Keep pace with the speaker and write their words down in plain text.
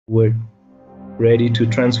We're ready to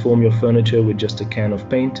transform your furniture with just a can of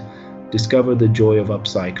paint. Discover the joy of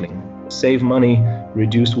upcycling. Save money,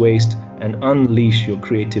 reduce waste, and unleash your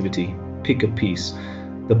creativity. Pick a piece.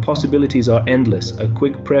 The possibilities are endless. A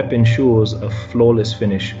quick prep ensures a flawless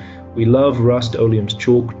finish. We love Rust-Oleum's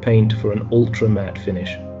Chalked Paint for an ultra matte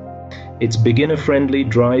finish. It's beginner-friendly,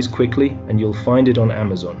 dries quickly, and you'll find it on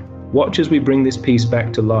Amazon. Watch as we bring this piece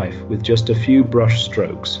back to life with just a few brush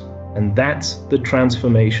strokes. And that's the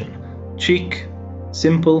transformation. Chic,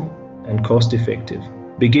 simple, and cost-effective.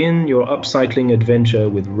 Begin your upcycling adventure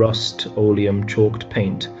with Rust-Oleum Chalked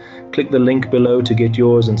Paint. Click the link below to get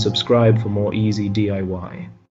yours and subscribe for more easy DIY.